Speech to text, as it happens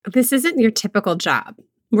This isn't your typical job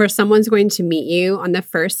where someone's going to meet you on the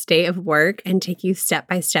first day of work and take you step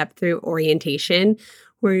by step through orientation,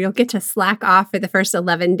 where you'll get to slack off for the first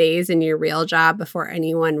 11 days in your real job before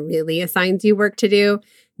anyone really assigns you work to do.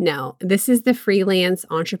 No, this is the freelance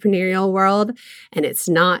entrepreneurial world, and it's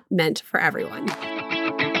not meant for everyone.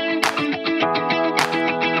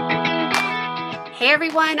 Hey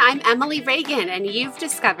everyone, I'm Emily Reagan, and you've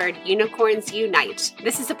discovered Unicorns Unite.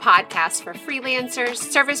 This is a podcast for freelancers,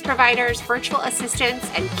 service providers, virtual assistants,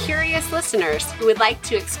 and curious listeners who would like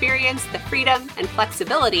to experience the freedom and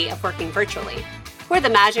flexibility of working virtually. We're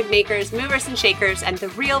the magic makers, movers and shakers, and the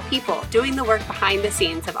real people doing the work behind the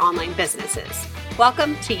scenes of online businesses.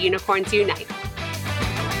 Welcome to Unicorns Unite.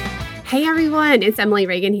 Hey everyone, it's Emily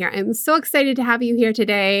Reagan here. I'm so excited to have you here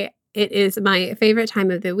today. It is my favorite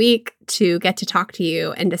time of the week to get to talk to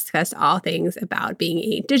you and discuss all things about being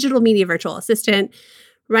a digital media virtual assistant,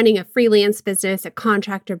 running a freelance business, a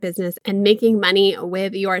contractor business, and making money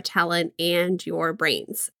with your talent and your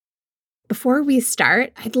brains. Before we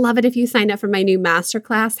start, I'd love it if you signed up for my new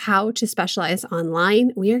masterclass, How to Specialize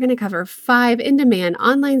Online. We are going to cover 5 in-demand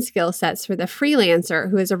online skill sets for the freelancer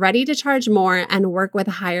who is ready to charge more and work with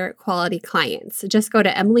higher quality clients. Just go to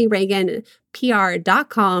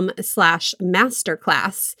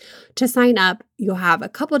emilyreaganpr.com/masterclass to sign up. You'll have a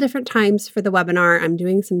couple different times for the webinar. I'm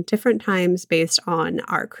doing some different times based on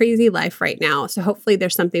our crazy life right now. So hopefully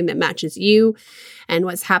there's something that matches you and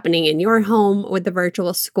what's happening in your home with the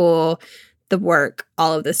virtual school, the work,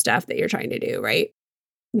 all of the stuff that you're trying to do, right?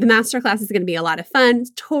 The masterclass is going to be a lot of fun,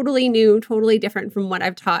 totally new, totally different from what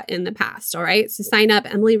I've taught in the past, all right? So sign up,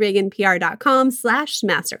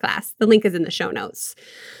 emilyreaganpr.com/masterclass. The link is in the show notes.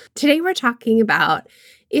 Today we're talking about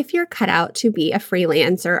if you're cut out to be a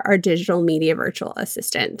freelancer or digital media virtual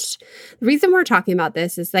assistant. The reason we're talking about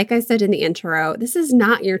this is, like I said in the intro, this is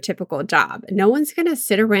not your typical job. No one's going to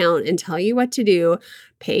sit around and tell you what to do,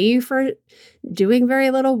 pay you for doing very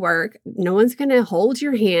little work. No one's going to hold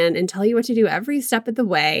your hand and tell you what to do every step of the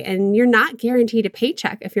way. And you're not guaranteed a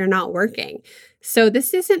paycheck if you're not working. So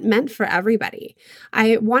this isn't meant for everybody.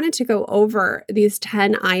 I wanted to go over these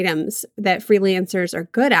 10 items that freelancers are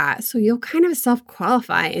good at so you'll kind of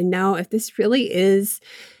self-qualify and know if this really is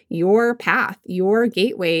your path, your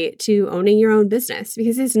gateway to owning your own business,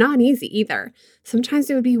 because it's not easy either. Sometimes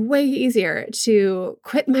it would be way easier to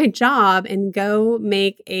quit my job and go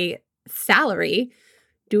make a salary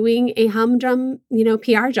doing a humdrum,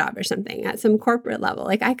 PR job or something at some corporate level.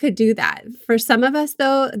 Like I could do that. For some of us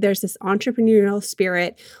though, there's this entrepreneurial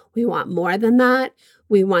spirit. We want more than that.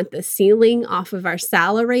 We want the ceiling off of our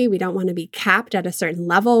salary. We don't want to be capped at a certain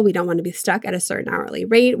level. We don't want to be stuck at a certain hourly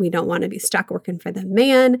rate. We don't want to be stuck working for the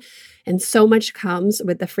man. And so much comes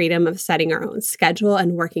with the freedom of setting our own schedule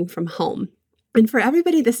and working from home. And for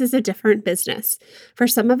everybody, this is a different business. For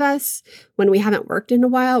some of us, when we haven't worked in a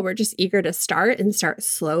while, we're just eager to start and start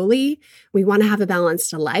slowly. We want to have a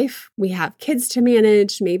balanced life. We have kids to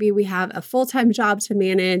manage. Maybe we have a full-time job to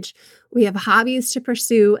manage. We have hobbies to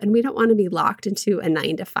pursue, and we don't want to be locked into a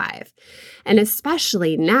 9-to-5. And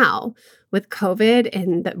especially now, with COVID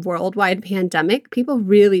and the worldwide pandemic, people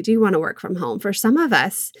really do want to work from home. For some of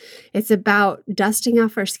us, it's about dusting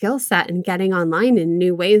off our skill set and getting online in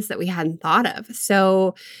new ways that we hadn't thought of.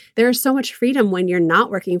 So there's so much freedom when you're not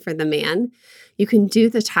working for the man. You can do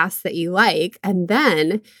the tasks that you like, and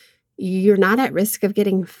then you're not at risk of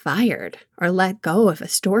getting fired or let go if a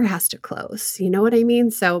store has to close. You know what I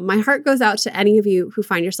mean? So my heart goes out to any of you who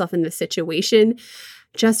find yourself in this situation.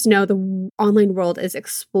 Just know the online world is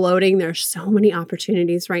exploding. There's so many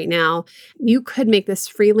opportunities right now. You could make this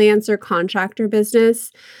freelancer contractor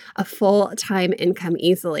business a full-time income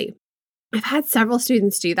easily. I've had several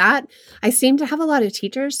students do that. I seem to have a lot of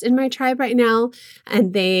teachers in my tribe right now,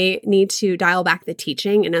 and they need to dial back the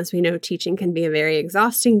teaching. And as we know, teaching can be a very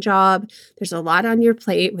exhausting job. There's a lot on your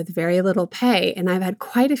plate with very little pay. And I've had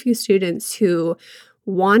quite a few students who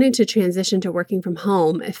wanted to transition to working from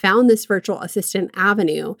home, found this virtual assistant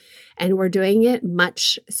avenue, and were doing it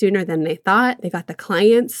much sooner than they thought. They got the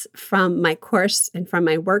clients from my course and from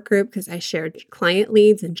my work group because I shared client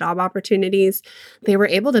leads and job opportunities. They were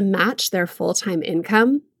able to match their full-time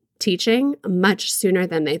income teaching much sooner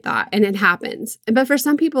than they thought. And it happens. But for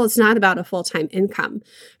some people, it's not about a full-time income.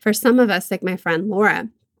 For some of us, like my friend Laura,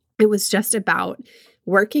 it was just about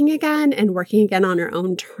working again and working again on her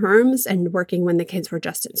own terms and working when the kids were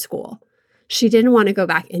just in school. She didn't want to go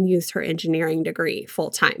back and use her engineering degree full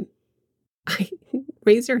time.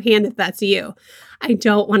 Raise your hand if that's you. I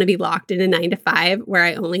don't want to be locked in a 9-to-5 where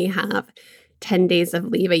I only have 10 days of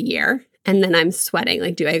leave a year And then I'm sweating.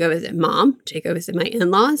 Like, do I go visit mom? Do I go visit my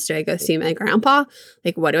in-laws? Do I go see my grandpa?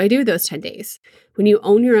 Like, what do I do those 10 days? When you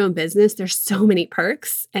own your own business, there's so many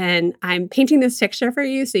perks. And I'm painting this picture for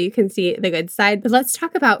you so you can see the good side. But let's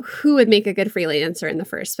talk about who would make a good freelancer in the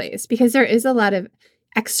first place, because there is a lot of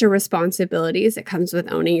extra responsibilities that comes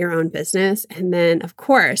with owning your own business. And then, of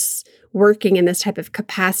course, working in this type of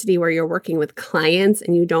capacity where you're working with clients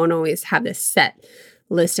and you don't always have this set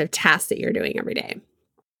list of tasks that you're doing every day.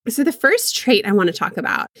 So the first trait I want to talk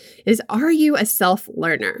about is, are you a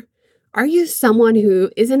self-learner? Are you someone who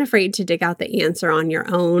isn't afraid to dig out the answer on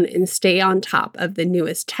your own and stay on top of the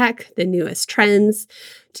newest tech, the newest trends?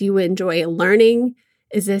 Do you enjoy learning?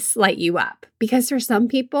 Does this light you up? Because for some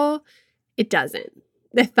people, it doesn't.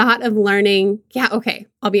 The thought of learning, okay,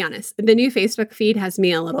 I'll be honest. The new Facebook feed has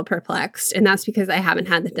me a little perplexed, and that's because I haven't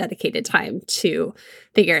had the dedicated time to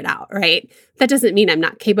figure it out, right? That doesn't mean I'm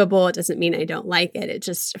not capable. It doesn't mean I don't like it. It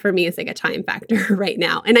just, for me, it's like a time factor right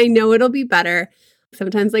now. And I know it'll be better.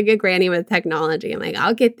 Sometimes like a granny with technology, I'm like,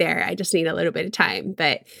 I'll get there. I just need a little bit of time.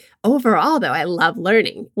 But overall, though, I love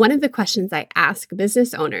learning. One of the questions I ask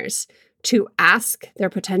business owners to ask their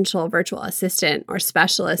potential virtual assistant or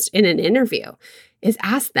specialist in an interview is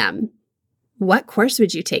ask them, what course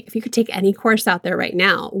would you take? If you could take any course out there right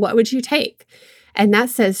now, what would you take? And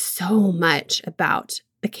that says so much about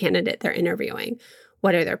the candidate they're interviewing.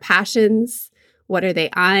 What are their passions? What are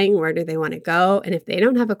they eyeing? Where do they want to go? And if they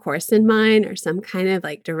don't have a course in mind or some kind of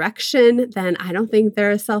like direction, then I don't think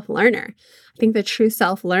they're a self-learner. I think the true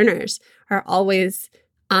self-learners are always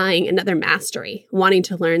eyeing another mastery, wanting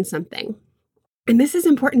to learn something. And this is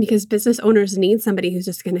important because business owners need somebody who's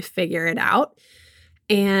just going to figure it out.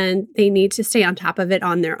 And they need to stay on top of it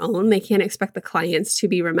on their own. They can't expect the clients to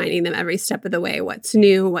be reminding them every step of the way what's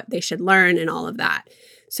new, what they should learn, and all of that.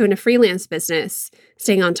 So in a freelance business,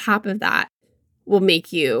 staying on top of that will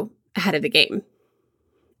make you ahead of the game.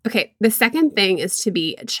 Okay, the second thing is to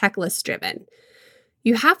be checklist driven.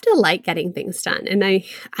 You have to like getting things done. And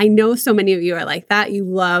I know so many of you are like that. You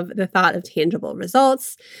love the thought of tangible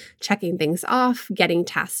results, checking things off, getting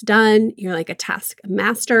tasks done. You're like a task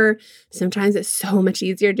master. Sometimes it's so much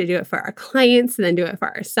easier to do it for our clients than do it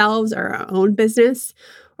for ourselves or our own business.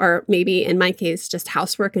 Or maybe in my case, just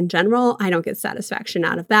housework in general. I don't get satisfaction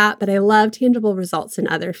out of that, but I love tangible results in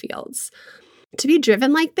other fields. To be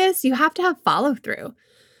driven like this, you have to have follow through.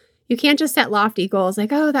 You can't just set lofty goals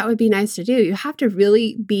like, oh, that would be nice to do. You have to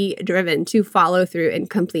really be driven to follow through and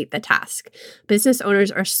complete the task. Business owners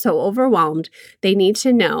are so overwhelmed. They need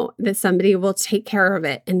to know that somebody will take care of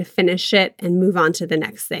it and finish it and move on to the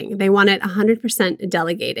next thing. They want it 100%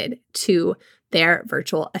 delegated to their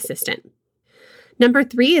virtual assistant. Number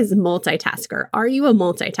 3 is multitasker. Are you a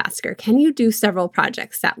multitasker? Can you do several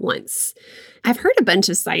projects at once? I've heard a bunch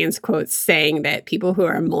of science quotes saying that people who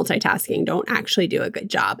are multitasking don't actually do a good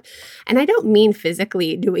job. And I don't mean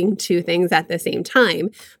physically doing 2 things at the same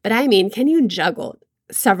time, but I mean, can you juggle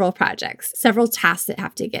several projects, several tasks that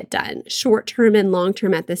have to get done, short-term and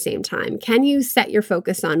long-term at the same time? Can you set your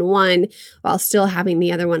focus on one while still having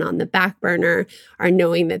the other one on the back burner, or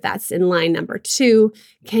knowing that that's in line number 2?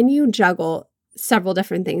 Can you juggle several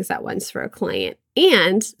different things at once for a client?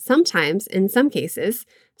 And sometimes, in some cases,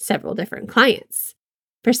 several different clients.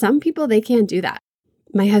 For some people, they can't do that.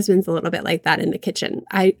 My husband's a little bit like that in the kitchen.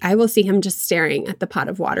 I will see him just staring at the pot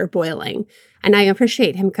of water boiling. And I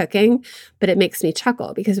appreciate him cooking, but it makes me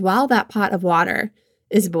chuckle because while that pot of water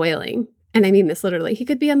is boiling, and I mean this literally, he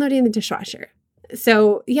could be unloading the dishwasher.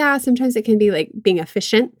 So yeah, sometimes it can be like being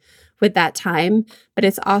efficient with that time, but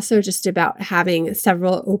it's also just about having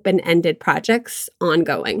several open-ended projects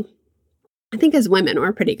ongoing. I think as women,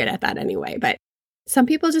 we're pretty good at that anyway, but some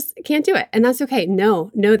people just can't do it, and that's okay.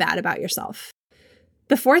 Know that about yourself.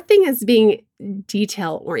 The fourth thing is being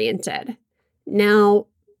detail-oriented. Now,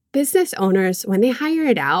 business owners, when they hire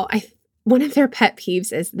it out, one of their pet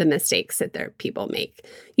peeves is the mistakes that their people make.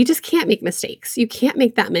 You just can't make mistakes. You can't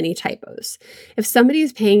make that many typos. If somebody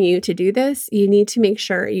is paying you to do this, you need to make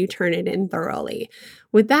sure you turn it in thoroughly.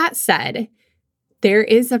 With that said, there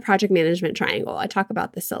is a project management triangle. I talk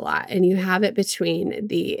about this a lot, and you have it between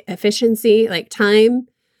the efficiency, like time,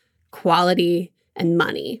 quality, and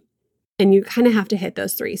money. And you kind of have to hit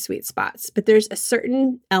those 3 sweet spots. But there's a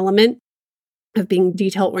certain element of being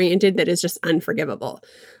detail-oriented that is just unforgivable.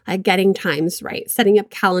 Like getting times right, setting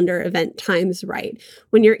up calendar event times right.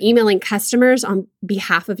 When you're emailing customers on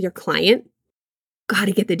behalf of your client, got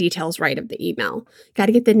to get the details right of the email. Got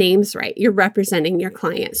to get the names right. You're representing your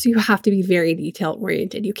client. So you have to be very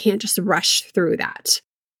detail-oriented. You can't just rush through that.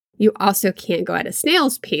 You also can't go at a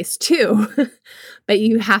snail's pace too, but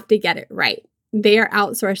you have to get it right. They are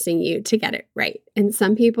outsourcing you to get it right. And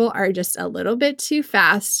some people are just a little bit too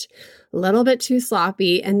fast, a little bit too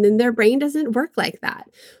sloppy, and then their brain doesn't work like that.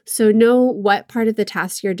 So know what part of the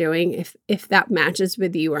task you're doing if that matches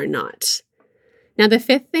with you or not. Now, the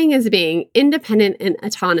fifth thing is being independent and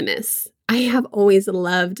autonomous. I have always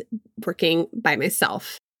loved working by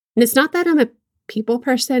myself. And it's not that I'm a people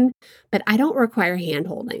person, but I don't require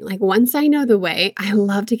hand-holding. Like once I know the way, I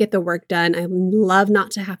love to get the work done. I love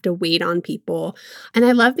not to have to wait on people. And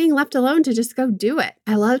I love being left alone to just go do it.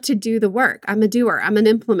 I love to do the work. I'm a doer. I'm an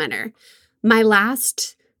implementer. My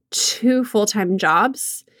last 2 full-time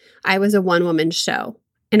jobs, I was a one-woman show.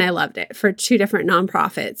 And I loved it for 2 different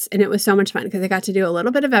nonprofits. And it was so much fun because I got to do a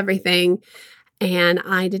little bit of everything. And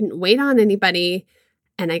I didn't wait on anybody.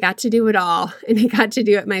 And I got to do it all. And I got to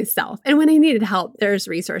do it myself. And when I needed help, there's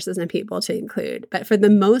resources and people to include. But for the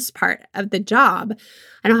most part of the job,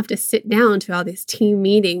 I don't have to sit down to all these team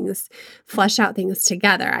meetings, flesh out things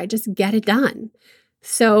together. I just get it done.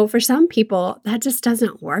 So for some people, that just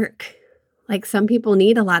doesn't work. Like some people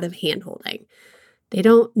need a lot of hand-holding. They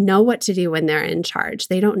don't know what to do when they're in charge.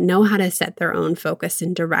 They don't know how to set their own focus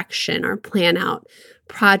and direction or plan out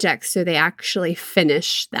projects so they actually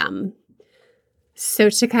finish them. So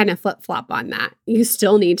to kind of flip-flop on that, you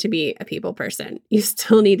still need to be a people person. You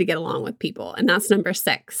still need to get along with people. And that's number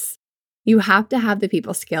 6. You have to have the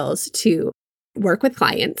people skills to work with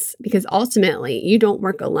clients because ultimately you don't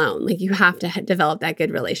work alone. Like you have to develop that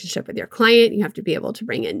good relationship with your client. You have to be able to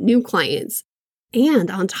bring in new clients.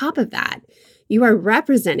 And on top of that, you are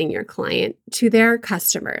representing your client to their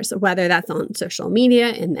customers, whether that's on social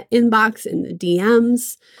media, in the inbox, in the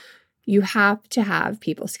DMs. You have to have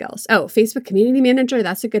people skills. Oh, Facebook Community Manager,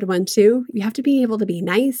 that's a good one too. You have to be able to be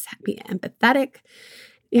nice, be empathetic.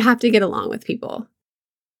 You have to get along with people.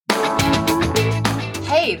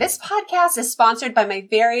 Hey, this podcast is sponsored by my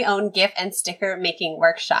very own GIF and sticker making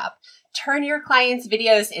workshop. Turn your clients'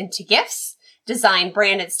 videos into GIFs, design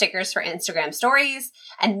branded stickers for Instagram stories,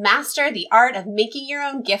 and master the art of making your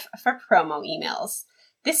own GIF for promo emails.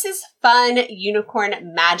 This is fun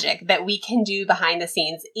unicorn magic that we can do behind the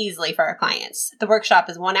scenes easily for our clients. The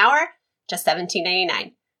workshop is 1 hour, just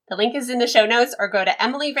 $17.99. The link is in the show notes or go to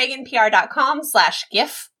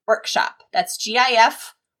emilyreaganpr.com/GIF workshop. That's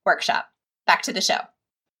GIF workshop. Back to the show.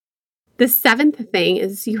 The 7th thing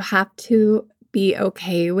is you have to be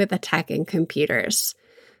okay with the tech and computers.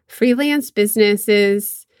 Freelance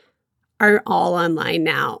businesses are all online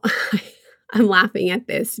now. I'm laughing at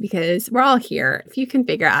this because we're all here. If you can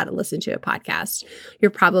figure out how to listen to a podcast,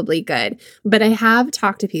 you're probably good. But I have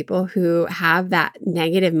talked to people who have that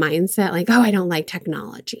negative mindset, like, oh, I don't like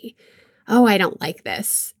technology. Oh, I don't like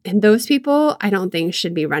this. And those people, I don't think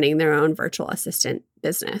should be running their own virtual assistant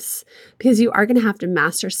business because you are going to have to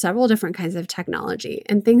master several different kinds of technology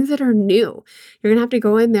and things that are new. You're going to have to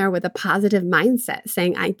go in there with a positive mindset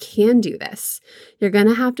saying, I can do this. You're going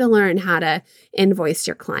to have to learn how to invoice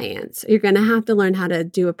your clients. You're going to have to learn how to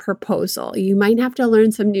do a proposal. You might have to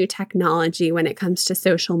learn some new technology when it comes to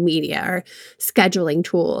social media or scheduling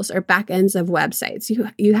tools or back ends of websites.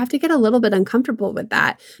 You have to get a little bit uncomfortable with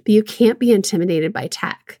that, but you can't be intimidated by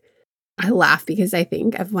tech. I laugh because I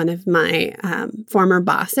think of one of my former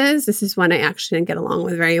bosses. This is one I actually didn't get along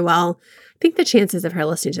with very well. I think the chances of her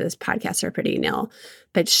listening to this podcast are pretty nil.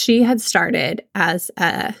 But she had started as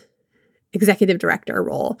a executive director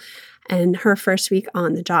role. And her first week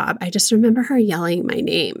on the job, I just remember her yelling my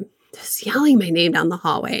name down the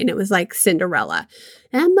hallway. And it was like Cinderella.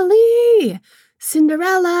 Emily,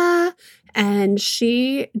 Cinderella. And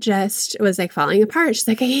she just was like falling apart. She's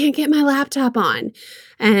like, I can't get my laptop on.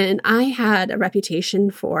 And I had a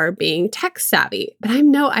reputation for being tech savvy, but I'm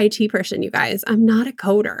no IT person, you guys. I'm not a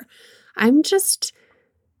coder. I'm just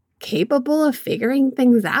capable of figuring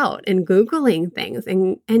things out and Googling things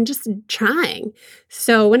and just trying.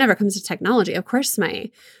 So whenever it comes to technology, of course, my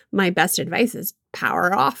best advice is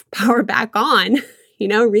power off, power back on,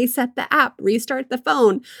 reset the app, restart the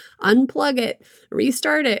phone, unplug it,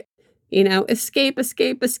 restart it. Escape.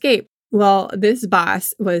 Well, this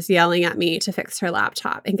boss was yelling at me to fix her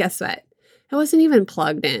laptop. And guess what? It wasn't even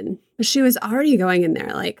plugged in. But she was already going in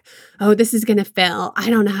there like, oh, this is going to fail. I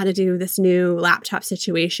don't know how to do this new laptop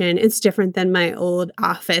situation. It's different than my old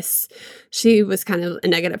office. She was kind of a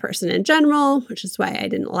negative person in general, which is why I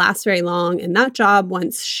didn't last very long in that job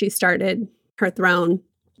once she started her throne.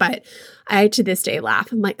 But I, to this day,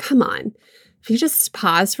 laugh. I'm like, come on. If you just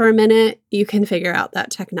pause for a minute, you can figure out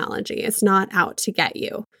that technology. It's not out to get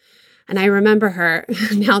you. And I remember her,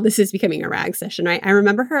 now this is becoming a rag session, right? I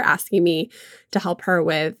remember her asking me to help her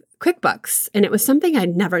with QuickBooks. And it was something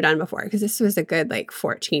I'd never done before because this was a good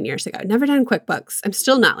 14 years ago. Never done QuickBooks. I'm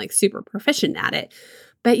still not super proficient at it.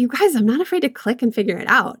 But you guys, I'm not afraid to click and figure it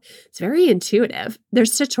out. It's very intuitive.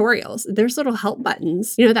 There's tutorials. There's little help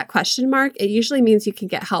buttons. That question mark, it usually means you can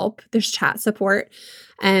get help. There's chat support.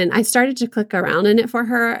 And I started to click around in it for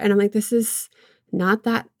her. And I'm like, this is not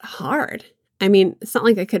that hard. I mean, it's not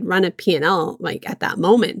like I could run a P&L at that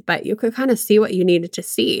moment, but you could kind of see what you needed to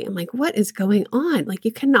see. I'm like, what is going on?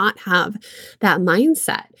 You cannot have that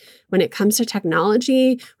mindset when it comes to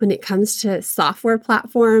technology, when it comes to software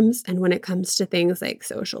platforms, and when it comes to things like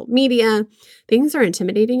social media. Things are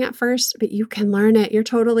intimidating at first, but you can learn it. You're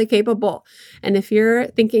totally capable. And if you're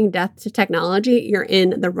thinking death to technology, you're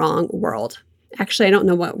in the wrong world. Actually, I don't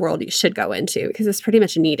know what world you should go into because it's pretty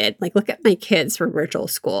much needed. Look at my kids for virtual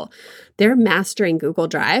school. They're mastering Google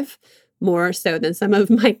Drive more so than some of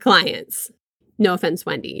my clients. No offense,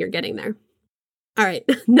 Wendy, you're getting there. All right,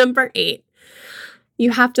 number 8.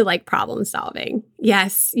 You have to like problem solving.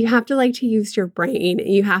 Yes, you have to use your brain.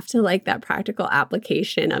 You have to like that practical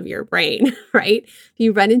application of your brain, right? If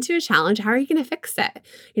you run into a challenge, how are you going to fix it?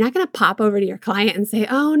 You're not going to pop over to your client and say,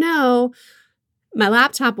 oh no, my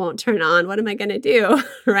laptop won't turn on. What am I going to do?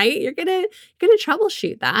 Right? You're going to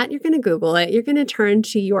troubleshoot that. You're going to Google it. You're going to turn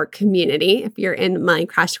to your community. If you're in my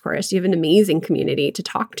crash course, you have an amazing community to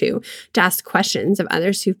talk to ask questions of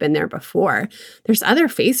others who've been there before. There's other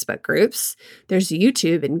Facebook groups. There's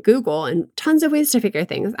YouTube and Google and tons of ways to figure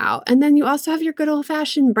things out. And then you also have your good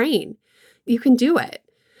old-fashioned brain. You can do it.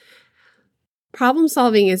 Problem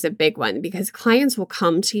solving is a big one because clients will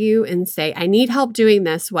come to you and say, I need help doing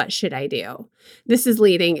this. What should I do? This is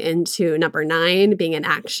leading into number 9, being an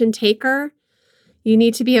action taker. You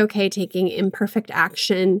need to be okay taking imperfect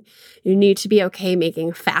action. You need to be okay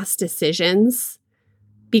making fast decisions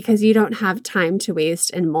because you don't have time to waste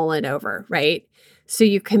and mull it over, right? So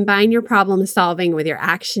you combine your problem solving with your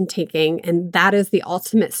action taking, and that is the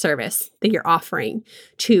ultimate service that you're offering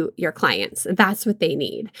to your clients. That's what they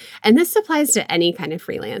need. And this applies to any kind of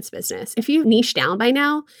freelance business. If you niche down by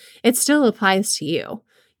now, it still applies to you.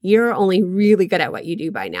 You're only really good at what you do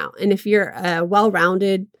by now. And if you're a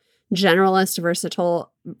well-rounded, generalist,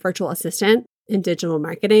 versatile virtual assistant in digital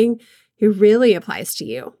marketing, it really applies to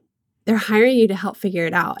you. They're hiring you to help figure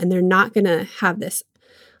it out, and they're not going to have this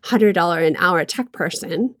 $100 an hour tech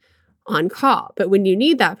person on call. But when you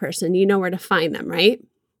need that person, you know where to find them, right?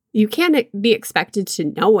 You can't be expected to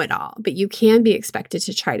know it all, but you can be expected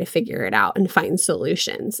to try to figure it out and find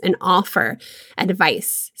solutions and offer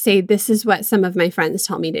advice. Say, this is what some of my friends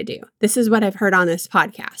tell me to do. This is what I've heard on this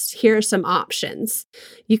podcast. Here are some options.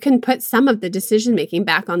 You can put some of the decision-making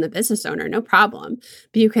back on the business owner, no problem,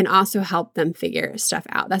 but you can also help them figure stuff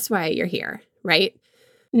out. That's why you're here, right?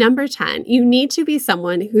 Number 10, you need to be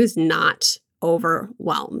someone who's not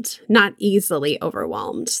overwhelmed, not easily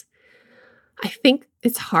overwhelmed. I think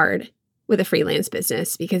it's hard with a freelance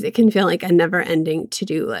business because it can feel like a never-ending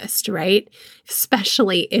to-do list, right?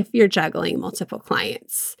 Especially if you're juggling multiple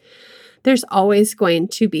clients. There's always going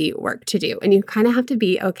to be work to do, and you kind of have to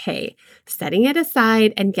be okay setting it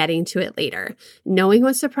aside and getting to it later. Knowing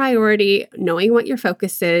what's a priority, knowing what your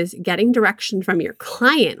focus is, getting direction from your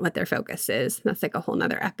client what their focus is. That's like a whole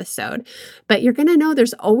nother episode. But you're going to know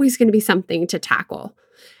there's always going to be something to tackle.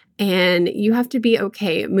 And you have to be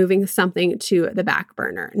okay moving something to the back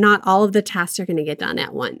burner. Not all of the tasks are going to get done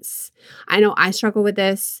at once. I know I struggle with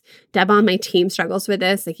this. Deb on my team struggles with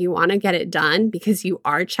this. You want to get it done because you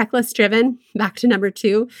are checklist driven. Back to number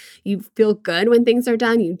 2, you feel good when things are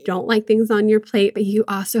done. You don't like things on your plate, but you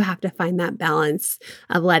also have to find that balance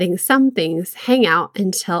of letting some things hang out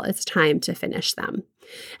until it's time to finish them.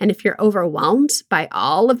 And if you're overwhelmed by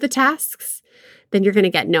all of the tasks, then you're going to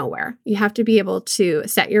get nowhere. You have to be able to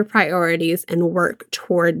set your priorities and work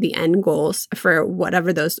toward the end goals for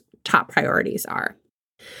whatever those top priorities are.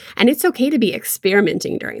 And it's okay to be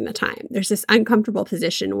experimenting during the time. There's this uncomfortable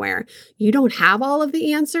position where you don't have all of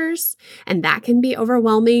the answers, and that can be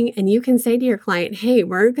overwhelming. And you can say to your client, hey,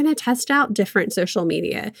 we're going to test out different social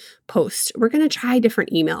media posts. We're going to try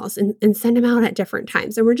different emails and send them out at different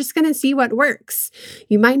times. And we're just going to see what works.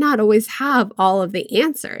 You might not always have all of the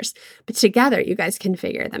answers, but together you guys can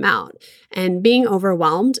figure them out. And being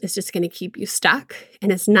overwhelmed is just going to keep you stuck,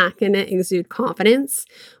 and it's not going to exude confidence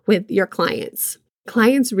with your clients.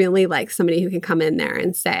 Clients really like somebody who can come in there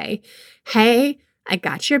and say, hey, I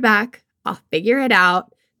got your back. I'll figure it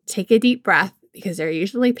out. Take a deep breath, because they're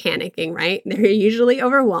usually panicking, right? They're usually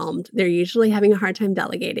overwhelmed. They're usually having a hard time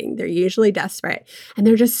delegating. They're usually desperate, and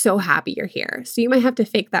they're just so happy you're here. So you might have to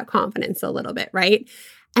fake that confidence a little bit, right?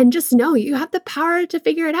 And just know you have the power to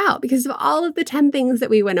figure it out because of all of the 10 things that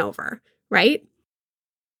we went over, right?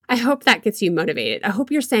 I hope that gets you motivated. I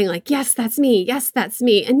hope you're saying like, yes, that's me. Yes, that's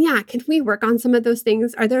me. And yeah, can we work on some of those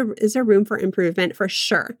things? Is there room for improvement? For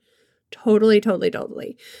sure. Totally, totally,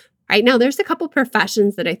 totally. Right now, there's a couple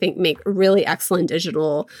professions that I think make really excellent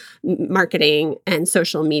digital marketing and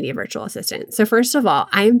social media virtual assistants. So first of all,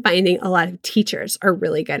 I'm finding a lot of teachers are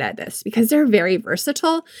really good at this because they're very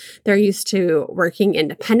versatile. They're used to working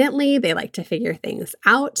independently. They like to figure things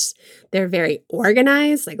out. They're very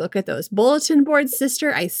organized. Like, look at those bulletin boards,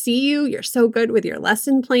 sister. I see you. You're so good with your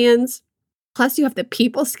lesson plans. Plus, you have the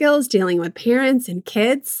people skills dealing with parents and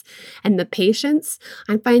kids and the patience.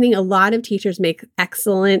 I'm finding a lot of teachers make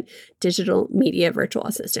excellent digital media virtual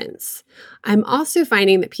assistants. I'm also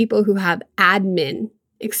finding that people who have admin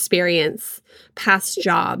experience, past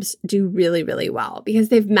jobs, do really, really well because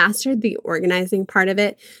they've mastered the organizing part of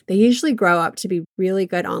it. They usually grow up to be really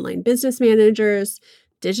good online business managers,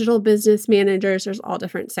 digital business managers. There's all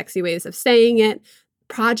different sexy ways of saying it.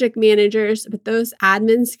 Project managers, but those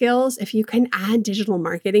admin skills, if you can add digital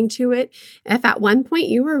marketing to it, if at one point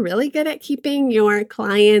you were really good at keeping your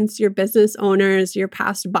clients, your business owners, your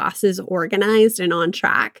past bosses organized and on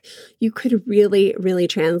track, you could really, really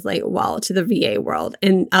translate well to the VA world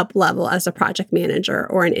and up level as a project manager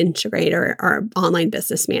or an integrator or online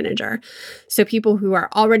business manager. So people who are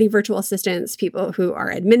already virtual assistants, people who are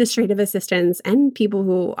administrative assistants, and people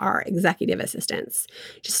who are executive assistants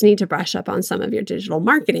just need to brush up on some of your digital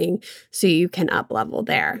marketing so you can up level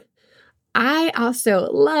there. I also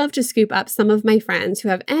love to scoop up some of my friends who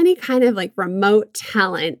have any kind of like remote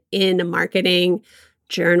talent in marketing,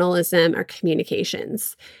 journalism, or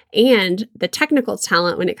communications, and the technical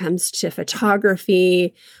talent when it comes to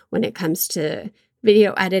photography, when it comes to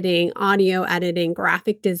video editing, audio editing,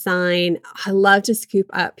 graphic design. I love to scoop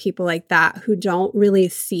up people like that who don't really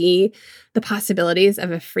see the possibilities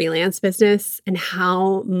of a freelance business and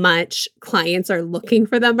how much clients are looking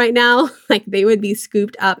for them right now. Like they would be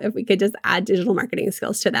scooped up if we could just add digital marketing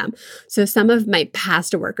skills to them. So some of my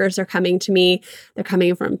past workers are coming to me. They're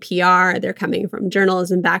coming from PR, they're coming from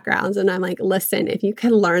journalism backgrounds. And I'm like, listen, if you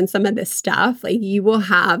can learn some of this stuff, like you will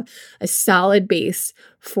have a solid base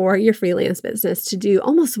for your freelance business to do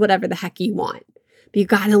almost whatever the heck you want. But you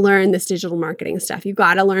got to learn this digital marketing stuff. You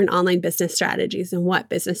got to learn online business strategies and what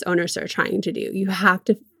business owners are trying to do. You have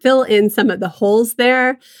to fill in some of the holes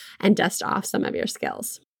there and dust off some of your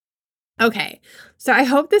skills. Okay, so I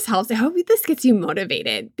hope this helps. I hope this gets you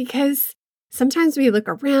motivated because sometimes we look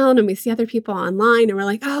around and we see other people online and we're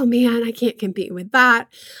like, oh man, I can't compete with that.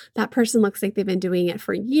 That person looks like they've been doing it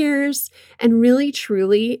for years. And really,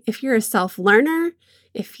 truly, if you're a self-learner,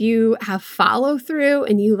 if you have follow through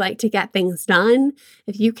and you like to get things done,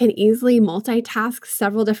 if you can easily multitask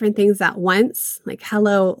several different things at once, like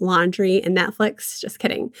Hello, laundry, and Netflix, just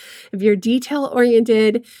kidding. If you're detail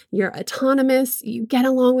oriented, you're autonomous, you get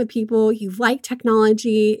along with people, you like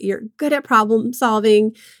technology, you're good at problem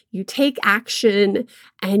solving, you take action,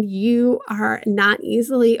 and you are not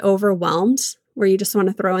easily overwhelmed where you just want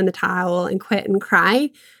to throw in the towel and quit and cry,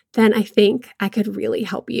 then I think I could really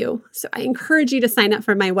help you. So I encourage you to sign up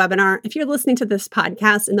for my webinar. If you're listening to this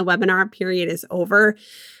podcast and the webinar period is over,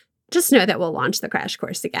 just know that we'll launch the crash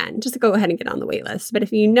course again. Just go ahead and get on the wait list. But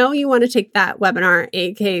if you know you want to take that webinar,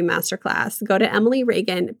 aka masterclass, go to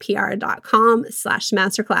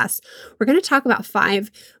emilyreaganpr.com/masterclass. We're going to talk about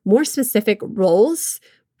 5 more specific roles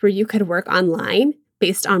where you could work online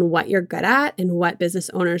based on what you're good at and what business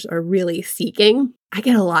owners are really seeking. I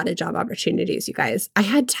get a lot of job opportunities, you guys. I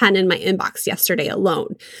had 10 in my inbox yesterday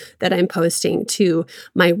alone that I'm posting to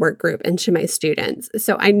my work group and to my students.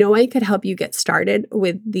 So I know I could help you get started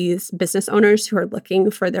with these business owners who are looking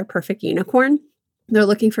for their perfect unicorn. They're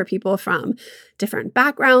looking for people from different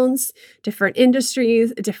backgrounds, different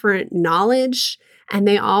industries, different knowledge, and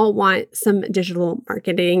they all want some digital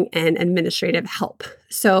marketing and administrative help.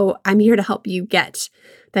 So I'm here to help you get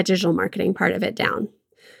that digital marketing part of it down.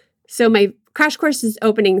 So my crash course is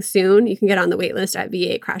opening soon. You can get on the waitlist at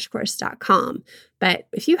vacrashcourse.com. But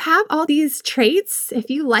if you have all these traits, if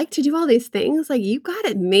you like to do all these things, like you got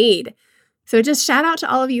it made. So just shout out to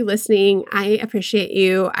all of you listening. I appreciate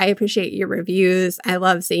you. I appreciate your reviews. I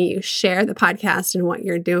love seeing you share the podcast and what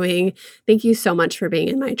you're doing. Thank you so much for being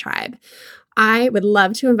in my tribe. I would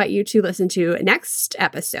love to invite you to listen to next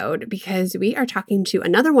episode because we are talking to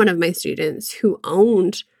another one of my students who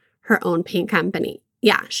owned her own paint company.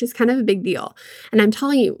 Yeah, she's kind of a big deal. And I'm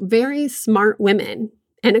telling you, very smart women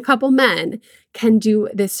and a couple men can do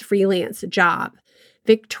this freelance job.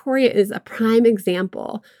 Victoria is a prime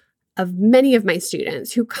example of many of my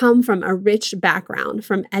students who come from a rich background,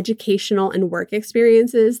 from educational and work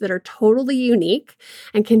experiences that are totally unique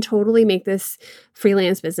and can totally make this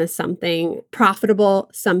freelance business something profitable,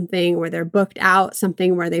 something where they're booked out,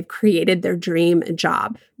 something where they've created their dream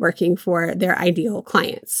job working for their ideal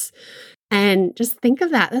clients. And just think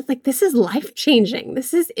of that. That's like, this is life-changing.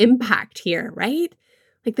 This is impact here, right?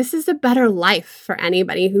 Like, this is a better life for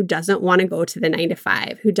anybody who doesn't want to go to the 9 to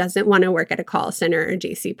 5, who doesn't want to work at a call center or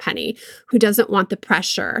JCPenney, who doesn't want the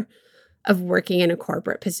pressure of working in a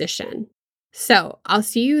corporate position. So I'll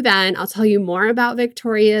see you then. I'll tell you more about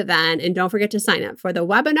Victoria then. And don't forget to sign up for the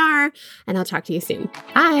webinar, and I'll talk to you soon.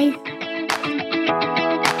 Bye.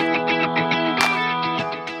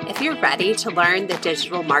 If you're ready to learn the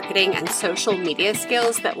digital marketing and social media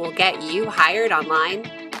skills that will get you hired online,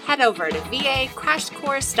 head over to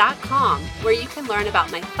vacrashcourse.com, where you can learn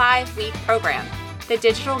about my 5-week program, the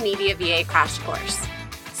Digital Media VA Crash Course.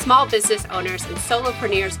 Small business owners and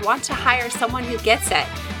solopreneurs want to hire someone who gets it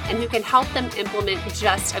and who can help them implement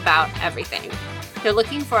just about everything. They're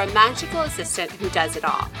looking for a magical assistant who does it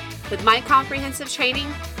all. With my comprehensive training,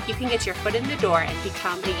 you can get your foot in the door and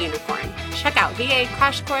become a unicorn. Check out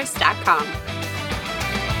vacrashcourse.com.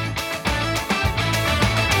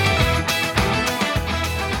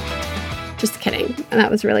 Just kidding. That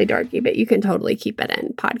was really dorky, but you can totally keep it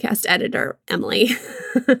in. Podcast editor, Emily.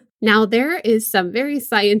 Now, there is some very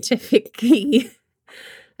scientific key.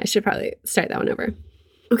 I should probably start that one over.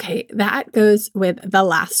 Okay, that goes with the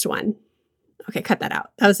last one. Okay, cut that out.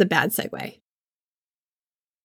 That was a bad segue.